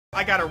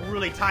I gotta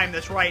really time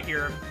this right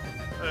here.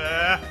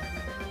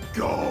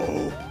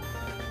 Go.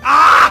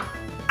 Ah!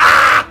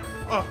 Ah!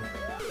 Oh.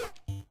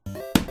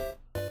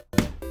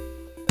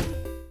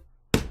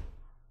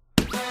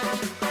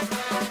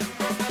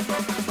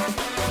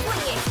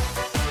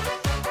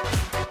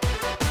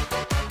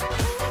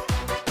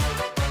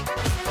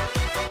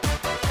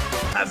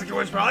 How's it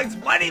going, Sprouts?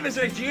 My name is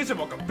TheNextGenius and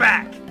welcome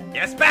back.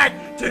 Yes,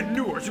 back to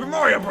newer Super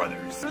Mario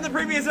Brothers. In the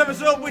previous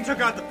episode, we took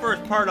out the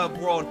first part of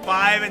World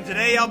 5, and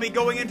today I'll be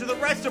going into the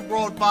rest of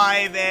World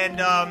 5, and,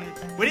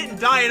 we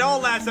didn't die at all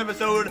last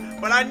episode,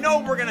 but I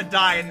know we're gonna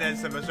die in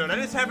this episode. I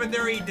just have a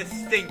very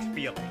distinct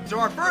feeling. So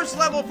our first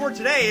level for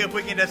today, if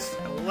we can just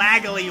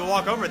laggily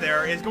walk over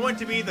there, is going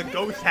to be the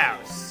Ghost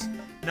House.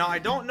 Now, I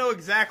don't know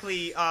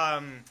exactly,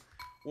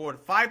 World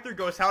 5 through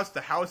Ghost House, the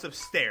House of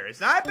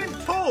Stairs. Now, I've been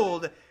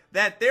told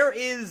that there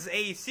is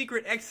a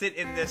secret exit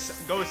in this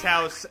ghost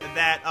house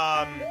that,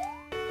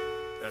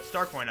 a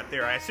star coin up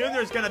there. I assume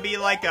there's gonna be,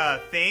 like,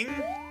 a thing.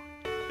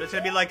 There's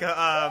gonna be, like,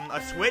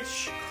 a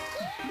switch.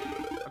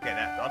 Okay,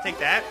 I'll take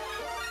that.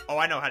 Oh,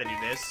 I know how to do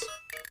this.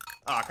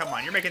 Aw, come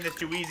on, you're making this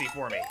too easy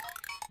for me.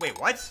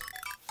 Wait, what?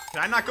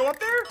 Can I not go up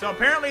there? So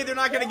apparently they're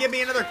not gonna give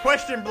me another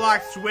question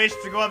block switch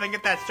to go up and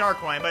get that star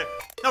coin, but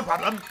no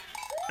problem.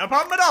 No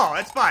problem at all,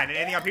 it's fine.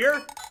 Anything up here?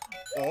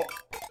 Oh.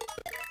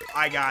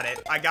 I got it.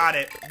 I got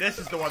it. This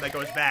is the one that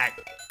goes back.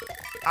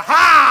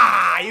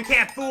 Aha! You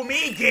can't fool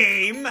me,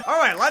 game!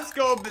 Alright, let's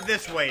go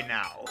this way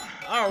now.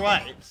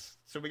 Alright.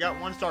 So we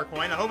got one star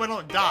coin. I hope I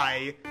don't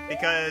die,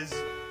 because...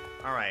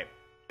 Alright.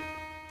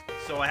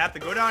 So I have to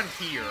go down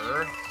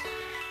here.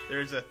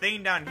 There's a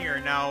thing down here.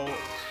 Now...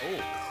 Oh.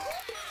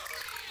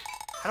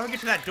 How do I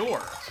get to that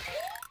door?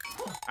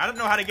 I don't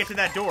know how to get to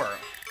that door.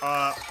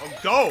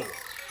 Go!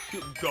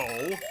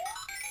 Go.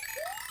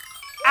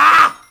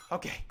 Ah!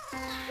 Okay.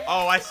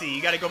 Oh, I see.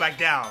 You gotta go back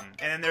down.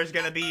 And then there's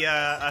gonna be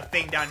a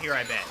thing down here,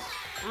 I bet.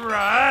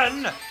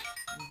 Run!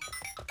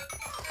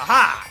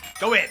 Aha!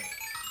 Go in.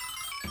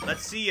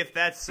 Let's see if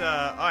that's,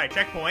 alright,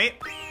 checkpoint.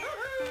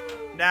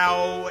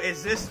 Now,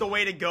 is this the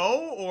way to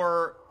go,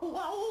 or...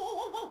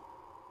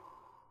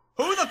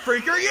 Who the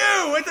freak are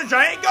you? It's a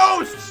giant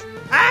ghost!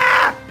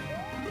 Ah!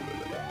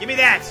 Give me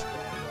that.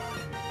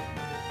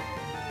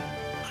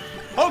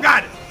 Oh,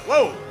 God!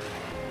 Whoa!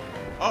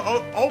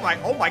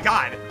 Oh my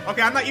god.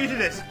 Okay, I'm not using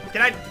this.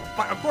 Can I?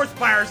 Of course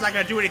fire's not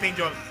gonna do anything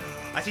to him.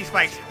 I see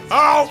spikes.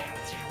 Oh!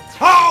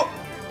 Oh!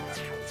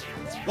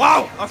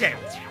 Whoa! Okay.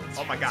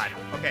 Oh my god.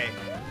 Okay.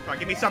 Come on,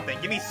 give me something.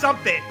 Give me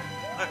something!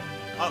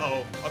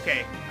 Uh-oh.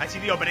 Okay. I see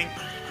the opening.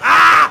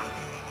 Ah!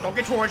 Don't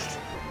get torched.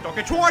 Don't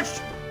get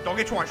torched! Don't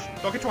get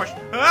torched. Don't get torched.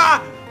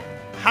 Ah!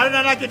 How did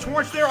I not get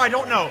torched there? I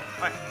don't know.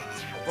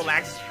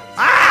 Relax.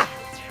 Ah!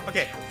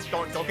 Okay.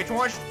 Don't get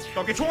torched.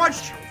 Don't get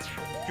torched!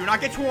 Do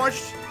not get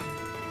torched.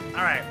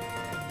 Alright.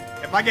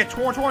 If I get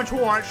torched,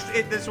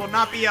 this will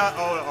not be a...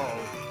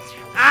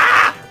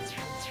 Ah!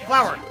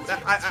 Flower!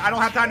 I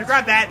don't have time to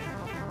grab that.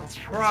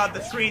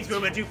 The screen's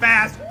moving too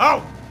fast.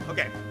 Oh!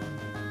 Okay.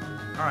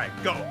 Alright,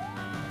 go.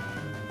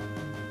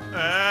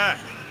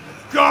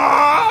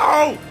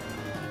 Go!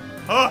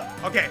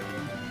 Okay.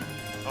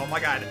 Oh my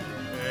god.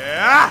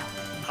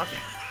 Okay.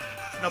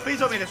 No, please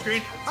don't make the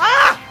screen.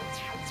 Ah!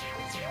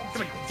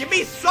 Come on, give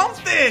me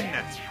something!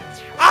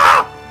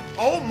 Ah!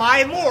 Oh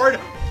my lord!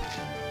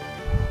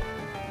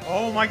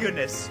 Oh my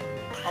goodness.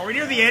 Are we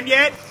near the end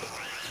yet?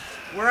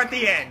 We're at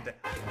the end.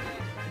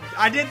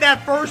 I did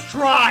that first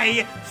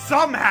try,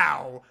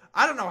 somehow.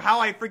 I don't know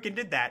how I freaking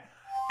did that.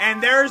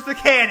 And there's the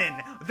cannon.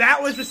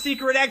 That was the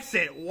secret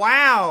exit.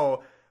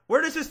 Wow.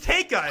 Where does this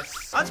take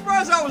us? I'm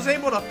surprised I was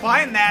able to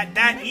find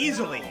that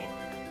easily.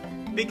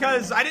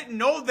 Because I didn't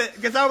know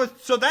that,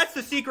 so that's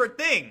the secret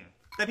thing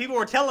that people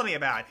were telling me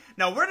about.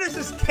 Now, where does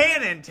this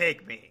cannon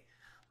take me?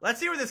 Let's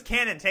see where this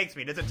cannon takes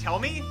me. Does it tell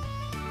me?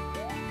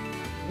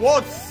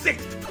 World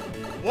 6!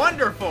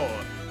 Wonderful!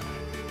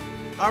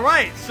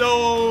 Alright,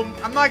 so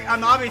I'm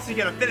obviously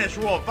gonna finish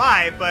World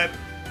 5, but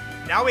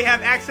now we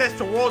have access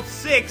to World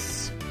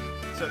 6.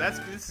 So this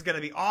is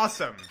gonna be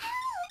awesome.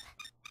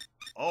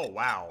 Oh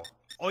wow.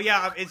 Oh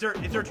yeah, is there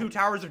 2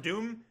 Towers of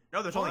Doom?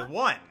 No, there's only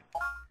one.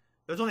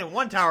 There's only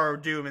 1 Tower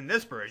of Doom in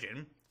this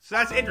version. So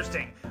that's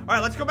interesting.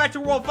 Alright, let's go back to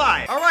World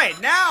 5.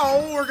 Alright,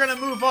 now we're gonna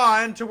move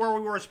on to where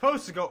we were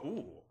supposed to go.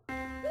 Ooh.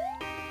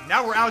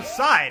 Now we're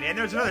outside, and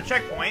there's another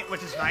checkpoint,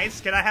 which is nice.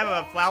 Can I have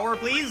a flower,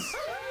 please?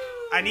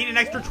 I need an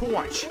extra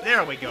torch.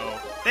 There we go.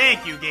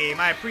 Thank you, game.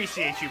 I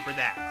appreciate you for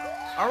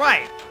that.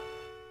 Alright.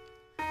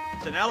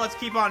 So now let's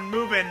keep on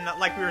moving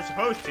like we were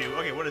supposed to.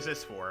 Okay, what is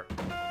this for?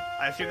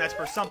 I assume that's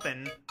for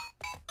something.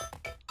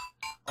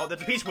 Oh,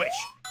 that's a P-switch.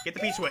 Get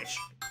the P-switch.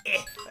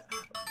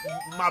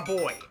 My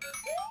boy.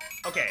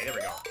 Okay, there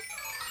we go.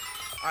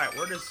 Alright,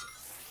 where does...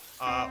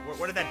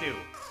 what did that do?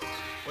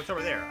 What's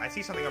over there? I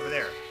see something over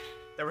there.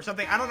 There was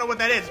something, I don't know what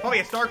that is. It's probably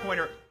a star coin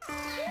or...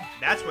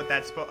 That's what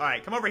that's supposed...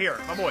 Alright, come over here.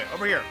 My boy,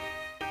 over here.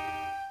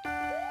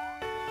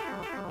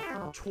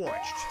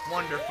 Torched.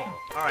 Wonderful.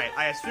 Alright,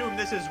 I assume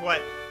this is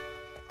what...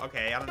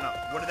 Okay, I don't know.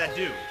 What did that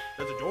do?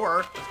 There's a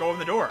door. Let's go in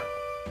the door.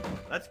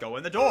 Let's go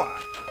in the door.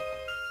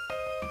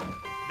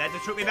 That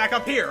just took me back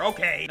up here.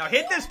 Okay. Now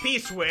hit this P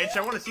switch.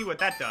 I want to see what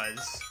that does.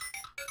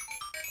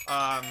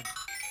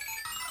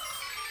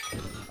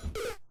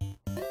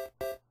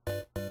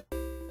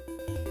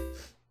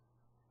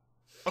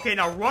 Okay,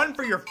 now run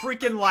for your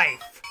freaking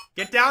life.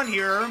 Get down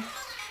here.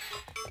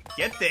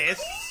 Get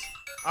this.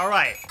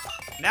 Alright.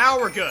 Now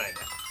we're good.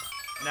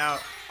 Now,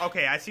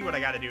 okay, I see what I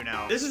gotta do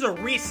now. This is a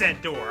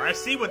reset door. I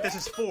see what this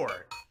is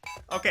for.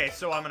 Okay,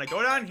 so I'm gonna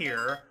go down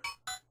here.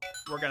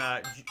 We're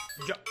gonna...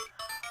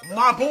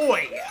 My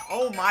boy!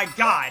 Oh my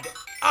god.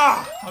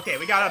 Ah! Okay,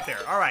 we got up there.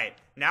 Alright.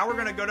 Now we're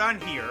gonna go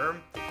down here.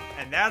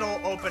 And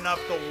that'll open up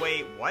the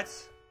way... What?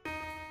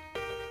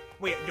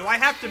 Wait, do I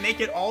have to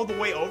make it all the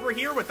way over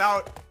here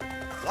without...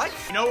 What?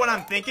 You know what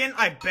I'm thinking?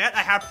 I bet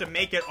I have to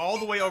make it all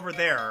the way over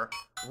there.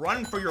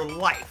 Run for your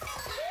life.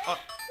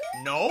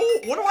 No?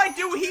 What do I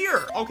do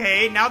here?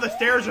 Okay, now the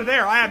stairs are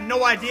there. I have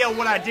no idea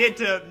what I did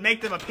to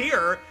make them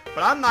appear,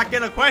 but I'm not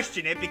gonna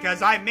question it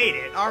because I made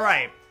it.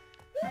 Alright.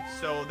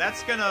 So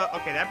that's gonna...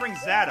 Okay, that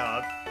brings that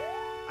up.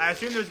 I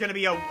assume there's gonna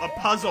be a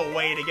puzzle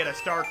way to get a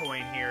star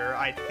coin here,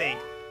 I think.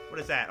 What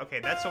is that? Okay,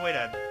 that's a way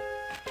to...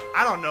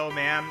 I don't know,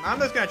 man. I'm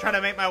just gonna try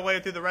to make my way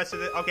through the rest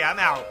of it. Okay, I'm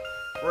out.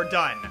 We're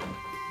done.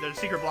 There's a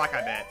secret block,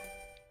 I bet.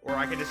 Or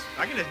I can just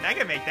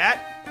mega make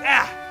that.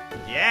 Ah!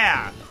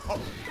 Yeah! Oh.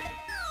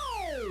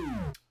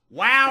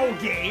 Wow,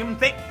 game!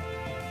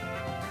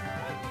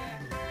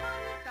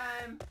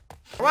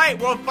 Alright,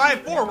 well,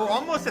 5-4. We're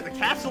almost at the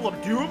Castle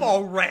of Doom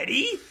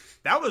already?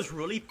 That was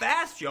really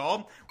fast,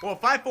 y'all. Well,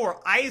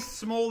 5-4. Ice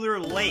Smolder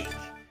Lake.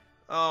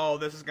 Oh,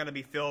 this is gonna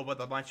be filled with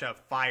a bunch of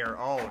fire.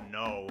 Oh,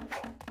 no.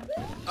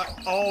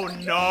 Oh,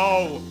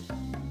 no!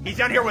 He's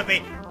down here with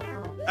me.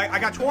 I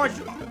got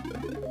torched.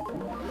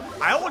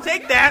 I will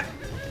take that.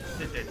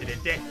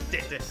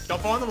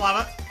 Don't fall in the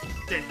lava.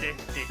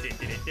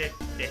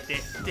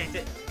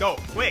 Go,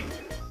 quick.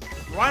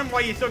 Run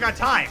while you still got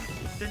time.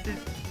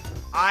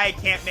 I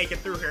can't make it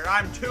through here.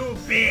 I'm too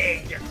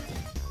big.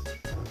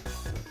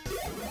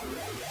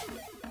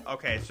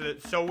 Okay,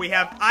 so we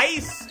have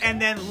ice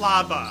and then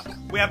lava.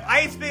 We have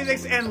ice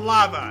physics and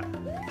lava.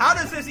 How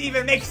does this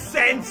even make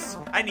sense?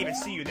 I didn't even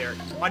see you there.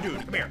 My dude,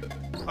 come here.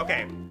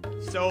 Okay,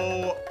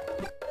 so...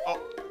 Oh,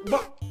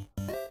 whoa!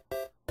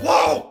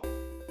 Whoa!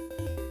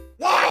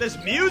 This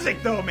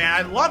music, though, man,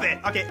 I love it.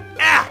 Okay,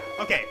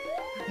 okay.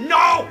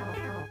 No!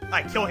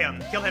 Alright, kill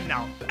him. Kill him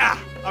now.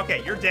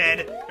 Okay, you're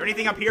dead. Is there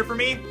anything up here for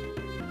me?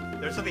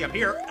 There's something up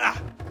here.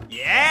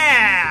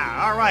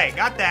 Yeah! Alright,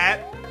 got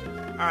that.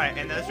 Alright,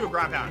 and let's do a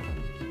ground pound.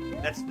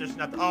 There's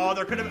nothing. Oh,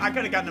 I could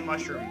have gotten a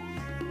mushroom.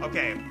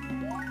 Okay.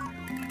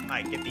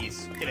 Alright, get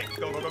these. Get it.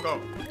 Go, go, go,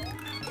 go.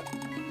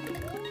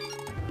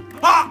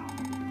 Ah!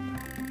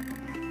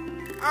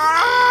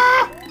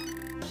 Ah!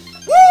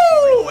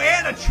 Woo!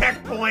 And a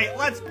checkpoint.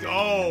 Let's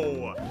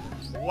go.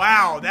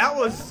 Wow, that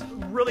was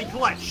really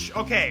clutch.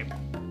 Okay.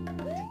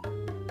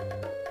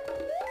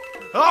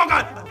 Oh,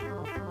 God.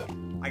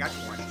 I got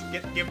too much.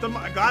 Give them.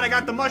 God, I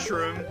got the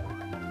mushroom.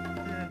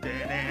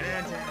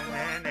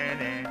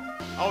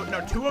 Oh,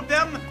 no, 2 of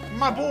them?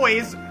 My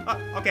boys.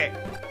 Okay.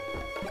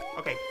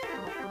 Okay.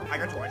 I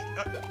got torched.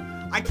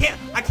 I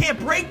can't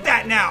break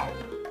that now.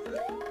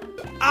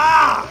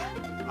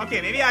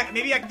 Okay, maybe I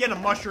can get a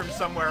mushroom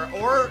somewhere.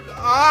 Or,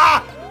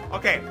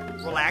 okay,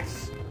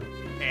 relax.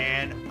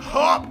 And,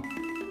 hop.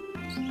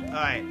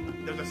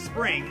 Alright, there's a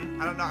spring.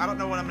 I don't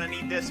know what I'm gonna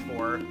need this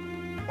for.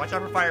 Watch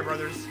out for fire,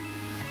 brothers.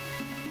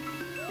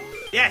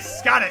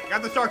 Yes, got it.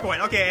 Got the star coin.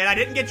 Okay, and I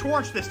didn't get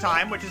torched this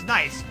time, which is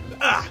nice.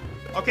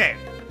 Okay.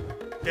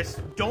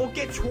 Just don't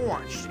get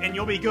torched, and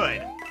you'll be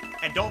good.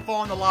 And don't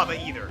fall in the lava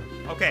either.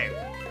 Okay.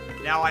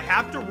 Now I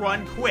have to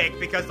run quick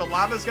because the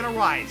lava's gonna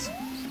rise.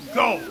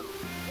 Go!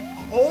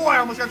 Oh, I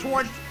almost got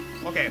torched.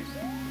 Okay.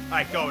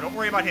 Alright, go. Don't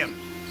worry about him.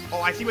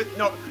 Oh, I see what...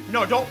 No,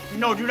 don't...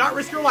 No, do not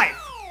risk your life.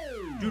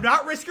 Do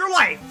not risk your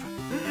life.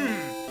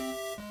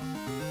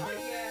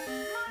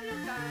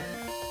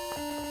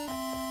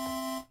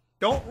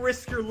 Don't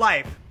risk your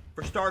life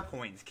for star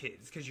coins,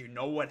 kids, because you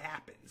know what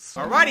happens.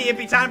 Alrighty, it'd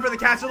be time for the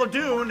Castle of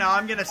Doom. Now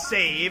I'm gonna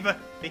save,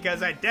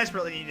 because I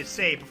desperately need to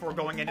save before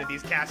going into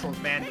these castles,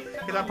 man.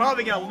 Because I'm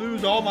probably gonna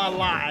lose all my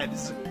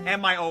lives and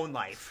my own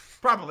life.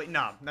 Probably.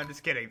 No, I'm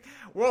just kidding.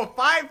 World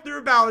 5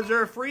 through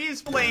Bowser,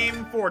 Freeze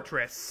Flame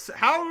Fortress.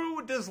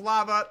 How does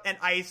lava and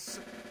ice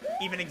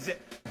even exist?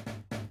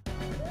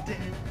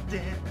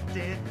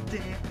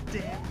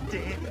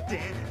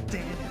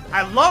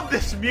 I love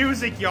this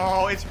music,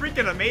 y'all. It's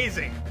freaking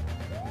amazing.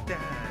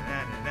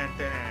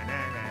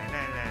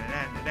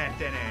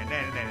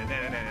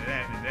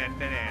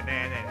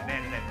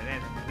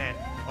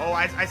 Oh,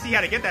 I see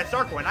how to get that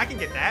star coin. I can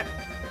get that.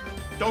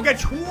 Don't get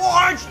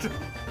torched!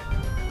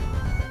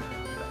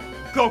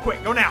 Go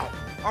quick. Go now.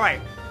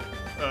 Alright.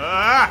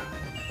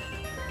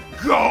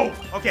 Go!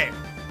 Okay.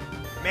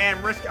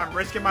 Man, I'm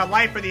risking my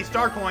life for these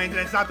star coins,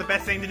 and it's not the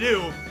best thing to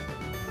do.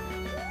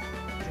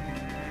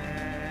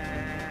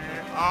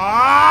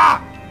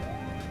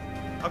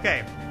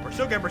 Okay. We're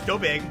still good. We're still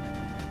big.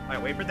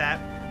 Alright, wait for that.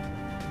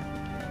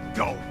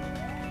 Go.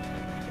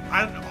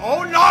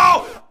 Oh,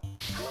 no!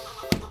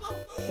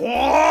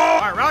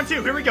 Alright, round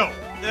 2, here we go.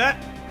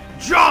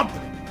 Jump!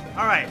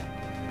 Alright,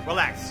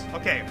 relax.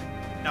 Okay,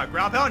 now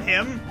ground pound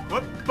him.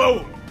 Whoop,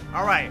 boom.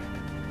 Alright,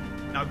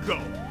 now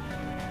go.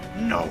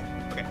 No.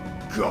 Okay,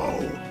 go.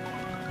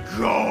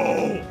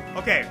 Go.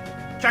 Okay,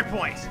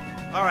 checkpoint.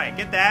 Alright,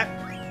 get that.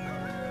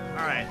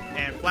 Alright,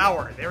 and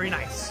flower. Very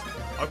nice.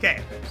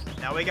 Okay,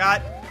 now we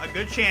got a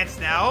good chance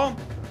now.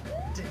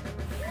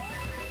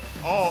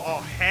 Oh,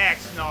 heck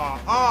no.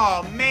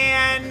 Oh,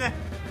 man.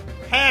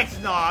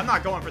 Heck no, I'm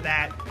not going for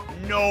that.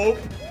 Nope.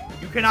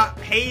 You cannot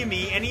pay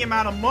me any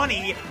amount of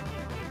money.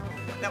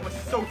 That was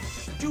so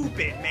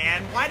stupid,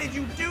 man. Why did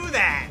you do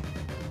that?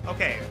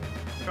 Okay.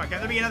 Come on, can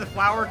there be another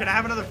flower? Can I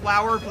have another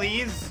flower,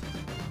 please?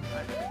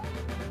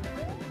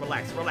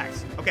 Relax,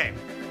 relax. Okay.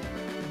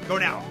 Go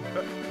now.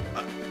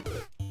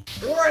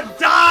 Or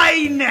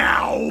die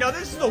now! Now,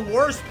 this is the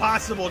worst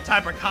possible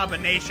type of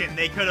combination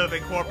they could have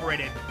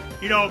incorporated.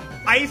 You know,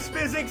 ice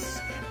physics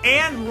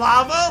and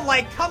lava?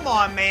 Like, come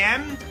on,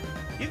 man.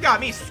 You've got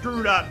me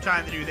screwed up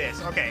trying to do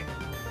this. Okay.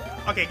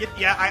 Okay,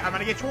 I'm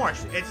gonna get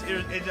torched.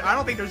 I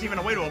don't think there's even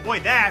a way to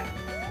avoid that.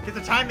 Because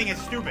the timing is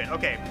stupid.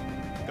 Okay.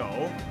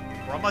 Go.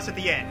 We're almost at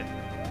the end.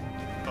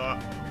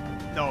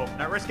 No,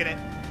 not risking it.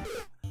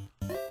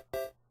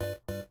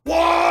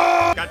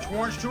 Whoa! Got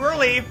torched too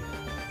early.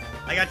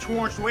 I got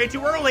torched way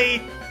too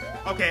early.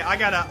 Okay, I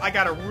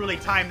gotta really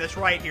time this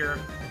right here.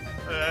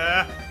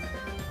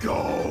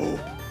 Go.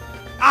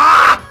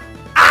 Ah!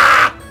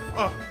 Ah!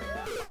 Oh.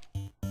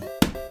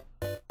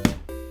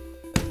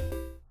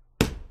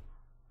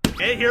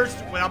 Okay, here's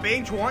without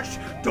being torched.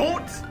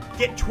 Don't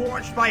get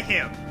torched by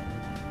him.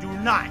 Do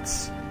not.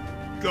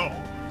 Go.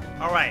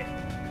 Alright.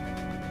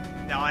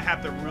 Now I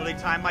have to really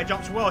time my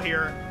jumps well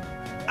here.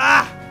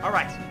 Ah!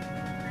 Alright.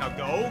 Now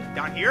go.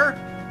 Down here.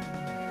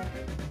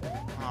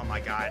 Oh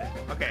my god.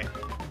 Okay.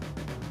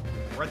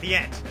 We're at the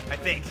end, I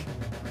think.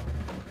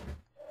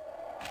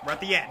 We're at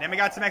the end. And we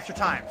got some extra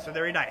time, so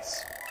very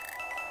nice.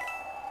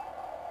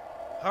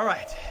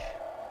 Alright.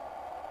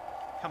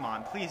 Come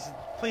on, please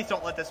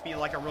don't let this be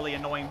like a really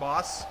annoying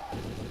boss.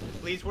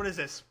 Please, what is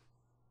this?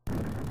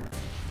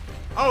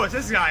 Oh, it's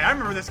this guy. I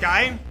remember this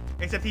guy.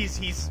 Except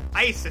he's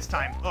ice this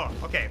time. Oh,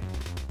 okay.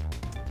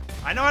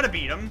 I know how to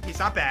beat him. He's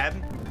not bad.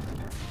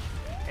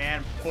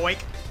 And boink.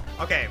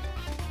 Okay.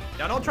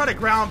 Now don't try to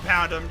ground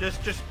pound him.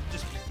 Just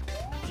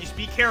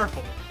be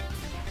careful.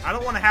 I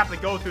don't want to have to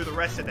go through the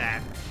rest of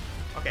that.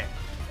 Okay.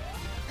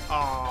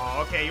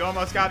 Oh, okay. You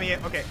almost got me.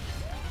 Okay.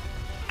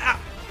 Ah.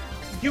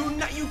 You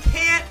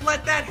can't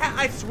let that happen.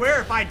 I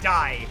swear if I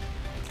die.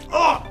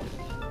 Oh!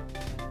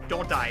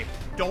 Don't die.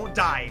 Don't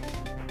die.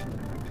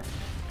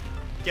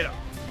 Get up.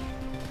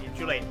 You're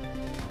too late.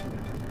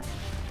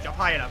 Jump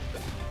high enough.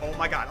 Oh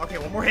my god. Okay,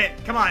 one more hit.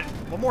 Come on.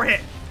 One more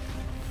hit.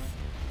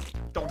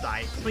 Don't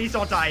die. Please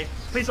don't die.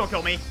 Please don't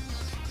kill me.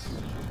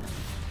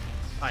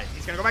 Alright,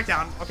 he's gonna go back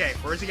down. Okay,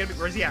 where is he gonna be?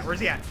 Where is he at? Where is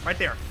he at? Right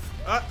there.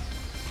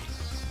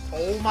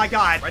 Oh my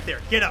god. Right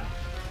there. Get up.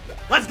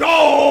 Let's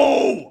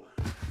go!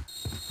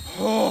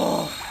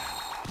 I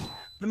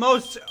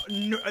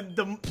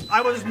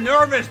was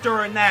nervous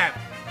during that.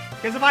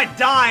 Because if I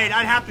died,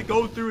 I'd have to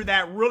go through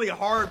that really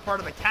hard part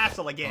of the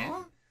castle again.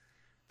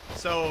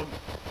 So,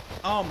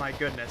 oh my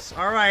goodness.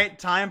 Alright,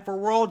 time for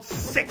World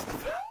 6.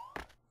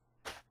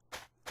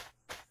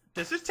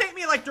 Does this take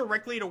me, like,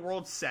 directly to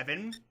World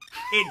 7?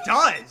 It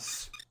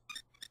does!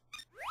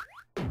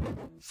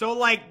 So,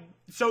 like,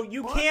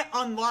 you can't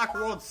unlock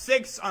World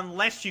 6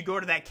 unless you go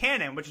to that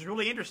cannon, which is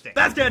really interesting.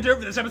 That's gonna do it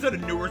for this episode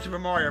of Newer Super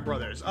Mario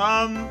Brothers.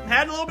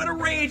 Had a little bit of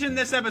rage in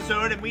this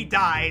episode, and we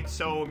died,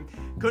 so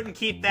couldn't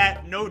keep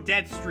that no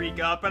death streak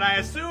up, and I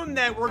assume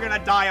that we're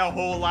gonna die a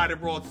whole lot in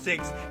World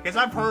 6, because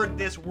I've heard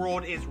this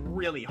world is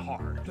really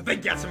hard. So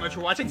thank you guys so much for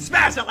watching.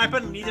 Smash that like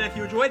button if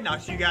you enjoyed, and I'll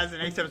see you guys in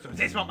the next episode.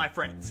 Stay smart, my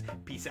friends.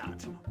 Peace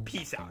out.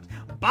 Peace out.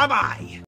 Bye-bye.